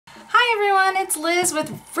Hi everyone, it's Liz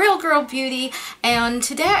with Real Girl Beauty, and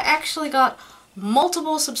today I actually got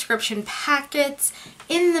multiple subscription packets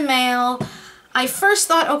in the mail. I first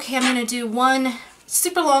thought, okay, I'm going to do one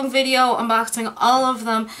super long video unboxing all of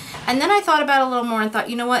them, and then I thought about it a little more and thought,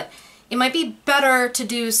 you know what, it might be better to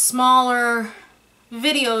do smaller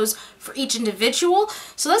videos for each individual,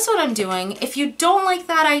 so that's what I'm doing. If you don't like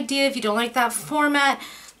that idea, if you don't like that format,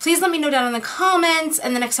 please let me know down in the comments,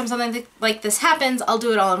 and the next time something like this happens, I'll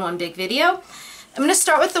do it all in one big video. I'm going to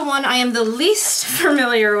start with the one I am the least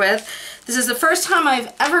familiar with. This is the first time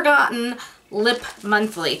I've ever gotten Lip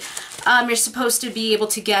Monthly. You're supposed to be able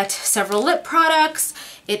to get several lip products.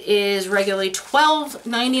 It is regularly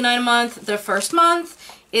 $12.99 a month. The first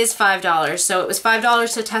month is $5. So it was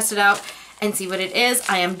 $5 to test it out and see what it is.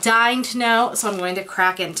 I am dying to know, so I'm going to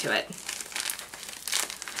crack into it.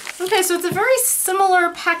 Okay, so it's a very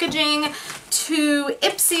similar packaging to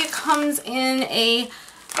Ipsy. It comes in a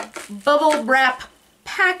bubble wrap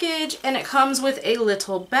package and it comes with a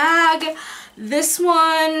little bag. This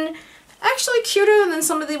one actually cuter than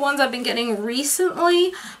some of the ones I've been getting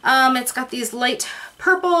recently. It's got these light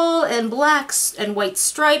purple and blacks and white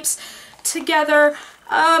stripes together.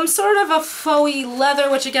 Sort of a faux-y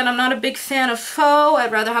leather, which again, I'm not a big fan of faux.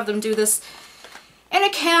 I'd rather have them do this in a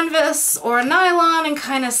canvas or a nylon and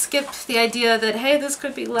kind of skip the idea that, hey, this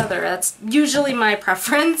could be leather. That's usually my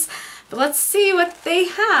preference. But let's see what they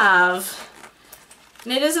have.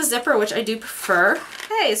 And it is a zipper, which I do prefer.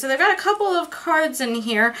 Okay, so they've got a couple of cards in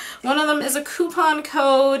here. One of them is a coupon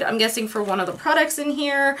code, I'm guessing for one of the products in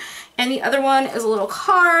here. And the other one is a little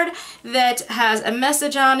card that has a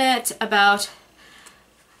message on it about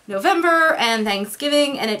November and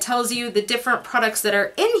Thanksgiving, and it tells you the different products that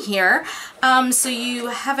are in here, so you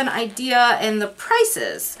have an idea and the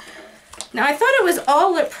prices. Now I thought it was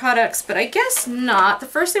all lip products, but I guess not. The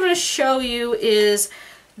first thing I'm going to show you is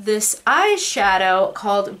this eyeshadow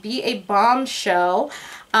called Be a Bombshell.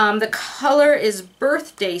 The color is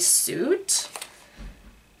Birthday Suit.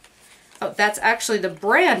 Oh, that's actually, the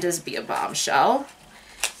brand is Be a Bombshell.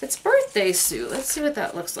 It's Birthday Suit. Let's see what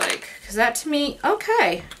that looks like, because that to me,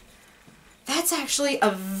 okay. That's actually a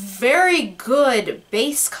very good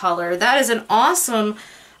base color. That is an awesome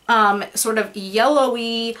sort of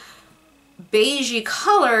yellowy, beigey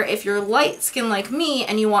color if you're light skin like me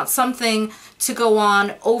and you want something to go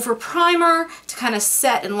on over primer to kind of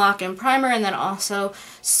set and lock in primer, and then also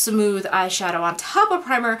smooth eyeshadow on top of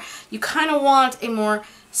primer. You kind of want a more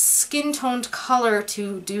skin toned color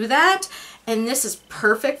to do that, and this is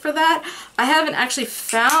perfect for that. I haven't actually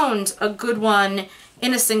found a good one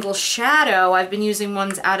in a single shadow. I've been using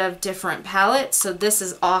ones out of different palettes, so this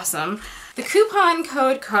is awesome. The coupon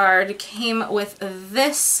code card came with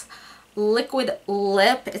this liquid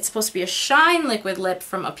lip. It's supposed to be a shine liquid lip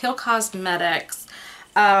from Appeal Cosmetics,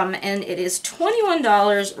 and it is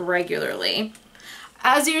 $21 regularly.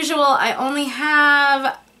 As usual, I only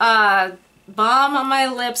have balm on my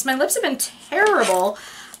lips. My lips have been terrible.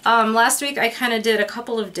 Last week I kind of did a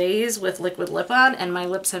couple of days with liquid lip on, and my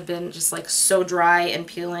lips have been just like so dry and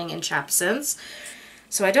peeling and chapped since.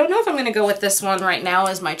 So I don't know if I'm going to go with this one right now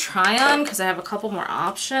as my try-on, because I have a couple more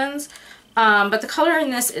options. But the color in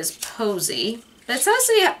this is Posy. It says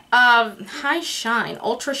the High Shine,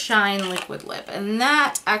 Ultra Shine Liquid Lip, and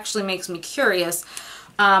that actually makes me curious.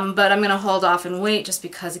 But I'm going to hold off and wait just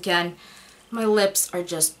because, again, my lips are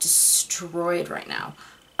just destroyed right now.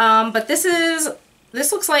 But this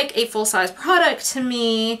looks like a full-size product to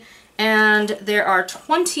me, and there are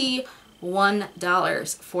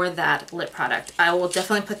 $21 for that lip product. I will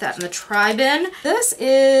definitely put that in the try bin. This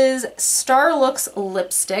is Starlooks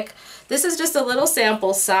lipstick. This is just a little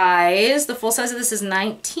sample size. The full size of this is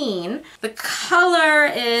 19. The color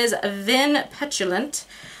is Vin Petulant.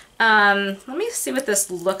 Let me see what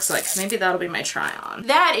this looks like. Maybe that'll be my try on.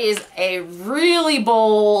 That is a really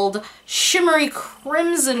bold, shimmery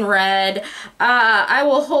crimson red. I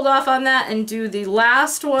will hold off on that and do the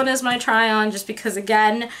last one as my try on, just because,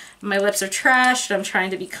 again, my lips are trashed. I'm trying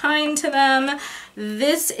to be kind to them.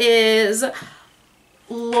 This is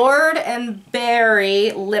Lord and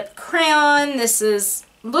Berry lip crayon. This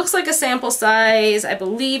looks like a sample size. I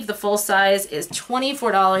believe the full size is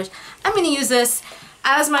 $24. I'm going to use this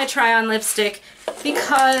as my try-on lipstick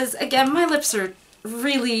because, again, my lips are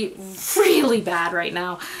really, really bad right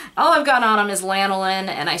now. All I've got on them is lanolin,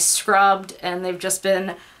 and I scrubbed, and they've just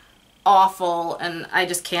been awful, and I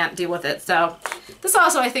just can't deal with it. So this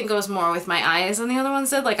also, I think, goes more with my eyes than the other ones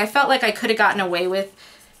did. Like, I felt like I could have gotten away with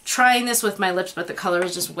trying this with my lips, but the color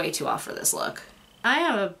is just way too off for this look. I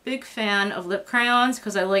am a big fan of lip crayons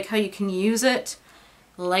because I like how you can use it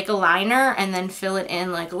like a liner and then fill it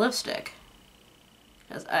in like a lipstick.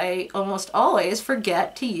 because I almost always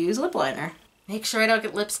forget to use lip liner. Make sure I don't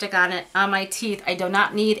get lipstick on it, on my teeth. I do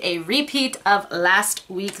not need a repeat of last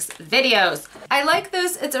week's videos. I like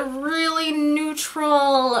this. It's a really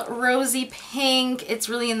neutral, rosy pink. It's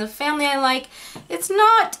really in the family I like. It's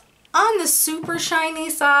not on the super shiny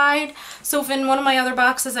side. So if in one of my other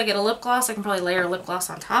boxes I get a lip gloss, I can probably layer a lip gloss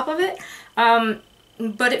on top of it.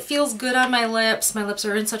 But it feels good on my lips. My lips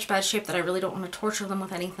are in such bad shape that I really don't want to torture them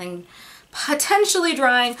with anything potentially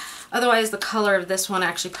drying. Otherwise, the color of this one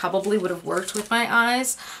actually probably would have worked with my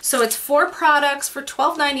eyes. So it's 4 products for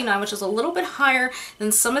 $12.99, which is a little bit higher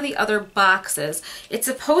than some of the other boxes. It's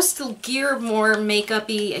supposed to gear more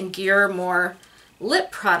makeup-y and gear more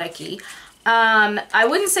lip product-y. I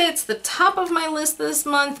wouldn't say it's the top of my list this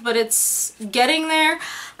month, but it's getting there.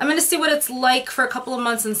 I'm going to see what it's like for a couple of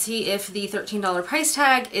months and see if the $13 price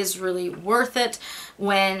tag is really worth it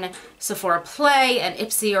when Sephora Play and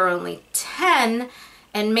Ipsy are only $10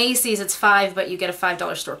 and Macy's it's $5, but you get a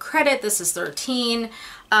 $5 store credit. This is $13,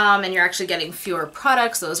 and you're actually getting fewer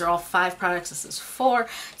products. Those are all 5 products. This is 4.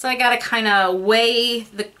 So I got to kind of weigh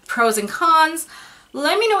the pros and cons.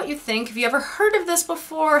 Let me know what you think. Have you ever heard of this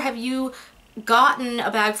before? Have you gotten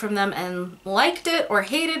a bag from them and liked it or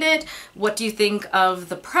hated it? What do you think of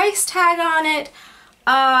the price tag on it?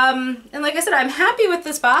 And like I said, I'm happy with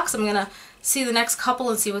this box. I'm gonna see the next couple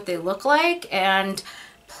and see what they look like and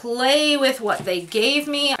play with what they gave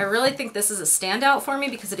me. I really think this is a standout for me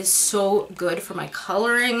because it is so good for my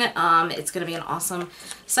coloring. It's gonna be an awesome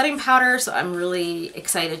setting powder, so I'm really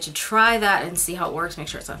excited to try that and see how it works. Make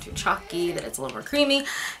sure it's not too chalky, that it's a little more creamy,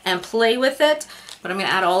 and play with it. But I'm going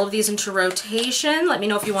to add all of these into rotation. Let me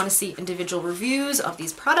know if you want to see individual reviews of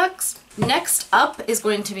these products. Next up is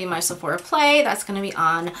going to be my Sephora Play. That's going to be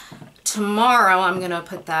on tomorrow. I'm going to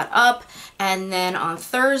put that up. And then on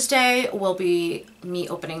Thursday will be me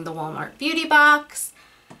opening the Walmart Beauty Box.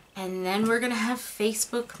 And then we're going to have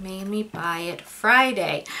Facebook Made Me Buy It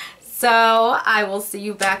Friday. So I will see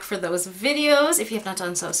you back for those videos. If you have not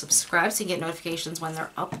done so, subscribe so you get notifications when they're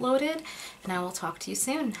uploaded. And I will talk to you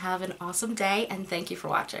soon. Have an awesome day and thank you for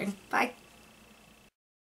watching. Bye.